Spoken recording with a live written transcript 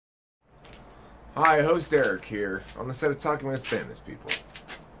Hi, host Eric here on the set of Talking with Famous People,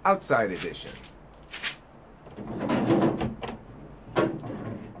 Outside Edition.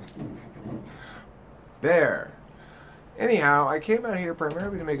 There. Anyhow, I came out here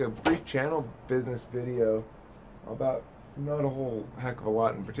primarily to make a brief channel business video about not a whole heck of a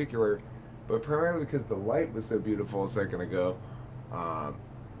lot in particular, but primarily because the light was so beautiful a second ago,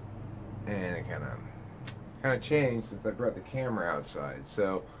 and it kind of changed since I brought the camera outside.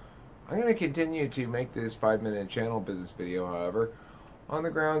 So I'm going to continue to make this 5-minute channel business video, however, on the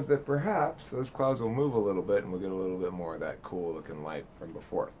grounds that perhaps those clouds will move a little bit and we'll get a little bit more of that cool looking light from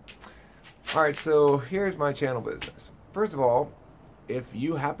before. Alright, so here's my channel business. First of all, if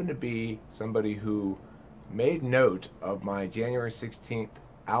you happen to be somebody who made note of my January 16th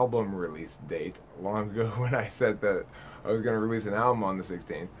album release date long ago when I said that I was going to release an album on the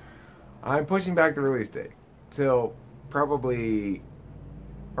 16th, I'm pushing back the release date till probably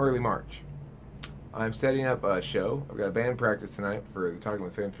early March. I'm setting up a show. I've got a band practice tonight for the Talking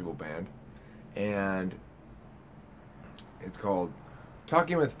with Famous People band, and it's called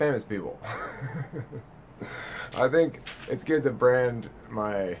Talking with Famous People. I think it's good to brand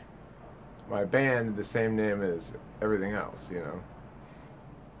my band the same name as everything else, you know.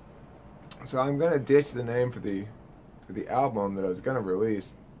 So I'm gonna ditch the name for the album that I was gonna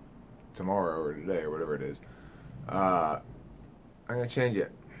release tomorrow or today or whatever it is. I'm gonna change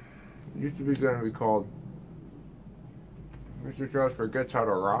it. It used to be going to be called Mr. Strauss Forgets How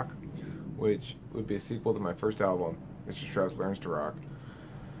to Rock, which would be a sequel to my first album, Mr. Strauss Learns to Rock.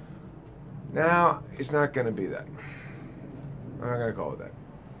 Now, it's not going to be that. I'm not going to call it that.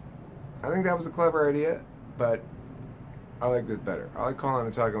 I think that was a clever idea, but I like this better. I like calling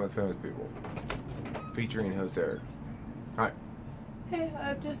it Talking with Famous People, featuring host Eric. Hi. Hey,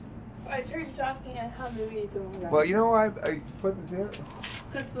 I heard you talking and how maybe it's a woman. Well, you know why I put this here?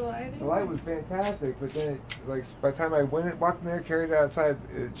 Because the lighting? The light was fantastic, but then, by the time I walked in there, carried it outside,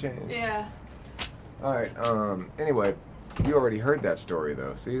 it changed. Yeah. Alright, anyway, you already heard that story,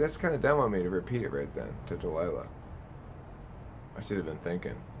 though. See, that's kind of dumb on me to repeat it right then, to Delilah. I should have been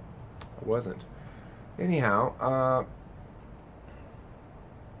thinking. I wasn't. Anyhow,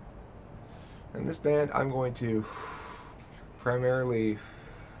 in this band, I'm going to primarily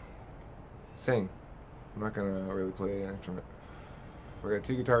sing. I'm not going to really play an instrument. We got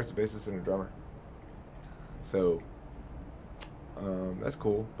 2 guitarists, a bassist, and a drummer. So, that's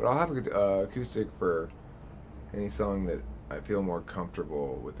cool. But I'll have an acoustic for any song that I feel more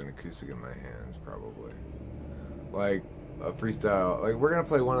comfortable with an acoustic in my hands, probably. Like a freestyle. Like, we're going to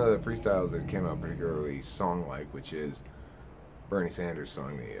play one of the freestyles that came out particularly song-like, which is Bernie Sanders'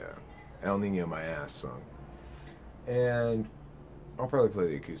 song, the El Nino My Ass song. And I'll probably play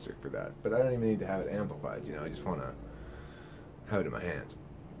the acoustic for that. But I don't even need to have it amplified, you know. I just want to have it in my hands.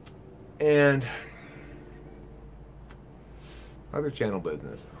 And other channel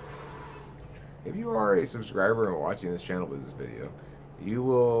business. If you are a subscriber and watching this channel business video, you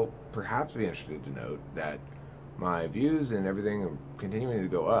will perhaps be interested to note that my views and everything are continuing to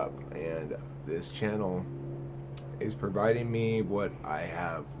go up, and this channel is providing me what I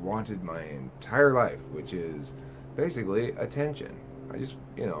have wanted my entire life, which is basically attention. I just,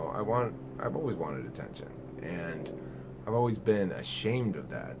 you know, I've always wanted attention, and I've always been ashamed of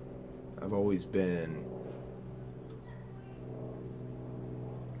that. I've always been...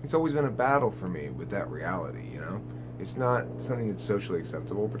 It's always been a battle for me with that reality, you know? It's not something that's socially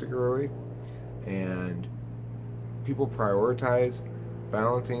acceptable, particularly. And people prioritize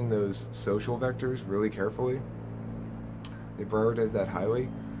balancing those social vectors really carefully. They prioritize that highly.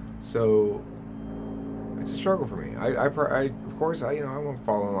 So it's a struggle for me. Of course, I want to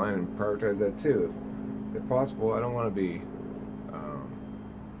fall in line and prioritize that too. If possible, I don't want to be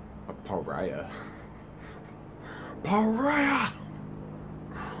a pariah. Pariah!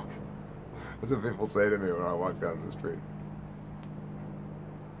 That's what people say to me when I walk down the street.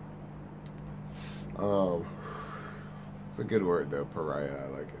 It's a good word though, pariah. I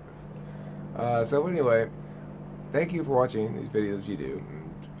like it. So anyway, thank you for watching these videos you do.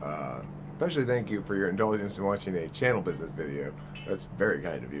 Especially thank you for your indulgence in watching a channel business video. That's very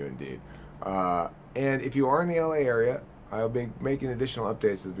kind of you indeed. And if you are in the LA area, I'll be making additional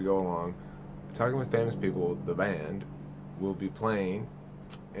updates as we go along. Talking with Famous People, the band, will be playing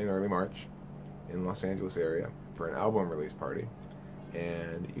in early March in Los Angeles area for an album release party.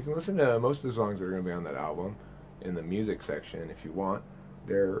 And you can listen to most of the songs that are going to be on that album in the music section if you want.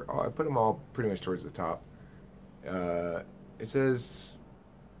 I put them all pretty much towards the top. It says,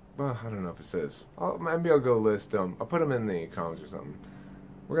 well, I don't know if it says. Maybe I'll go list them. I'll put them in the comments or something.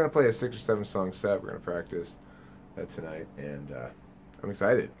 We're going to play a 6 or 7 song set. We're going to practice that tonight. And I'm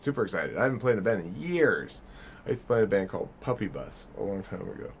excited, super excited. I haven't played in a band in years. I used to play in a band called Puppy Bus a long time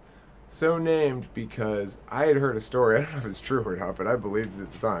ago. So named because I had heard a story, I don't know if it's true or not, but I believed it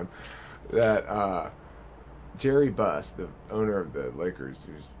at the time, that Jerry Buss, the owner of the Lakers,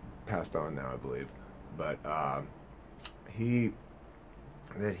 who's passed on now, I believe, but he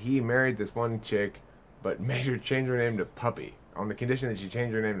married this one chick, but made her change her name to Puppy, on the condition that she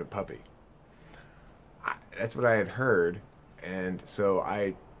changed her name to Puppy. That's what I had heard, and so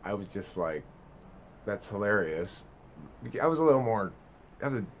I was just like, that's hilarious. I was a little more,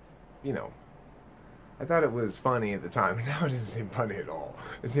 you know, I thought it was funny at the time, and now it doesn't seem funny at all.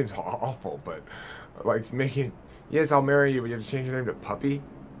 It seems awful, but like making, yes, I'll marry you, but you have to change your name to Puppy?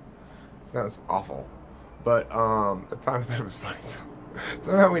 Sounds awful. But at the time I thought it was funny, so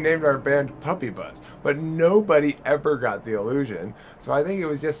somehow we named our band Puppy Bus, but nobody ever got the illusion. So I think it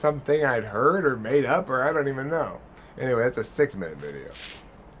was just something I'd heard or made up, or I don't even know. Anyway, that's a 6-minute video.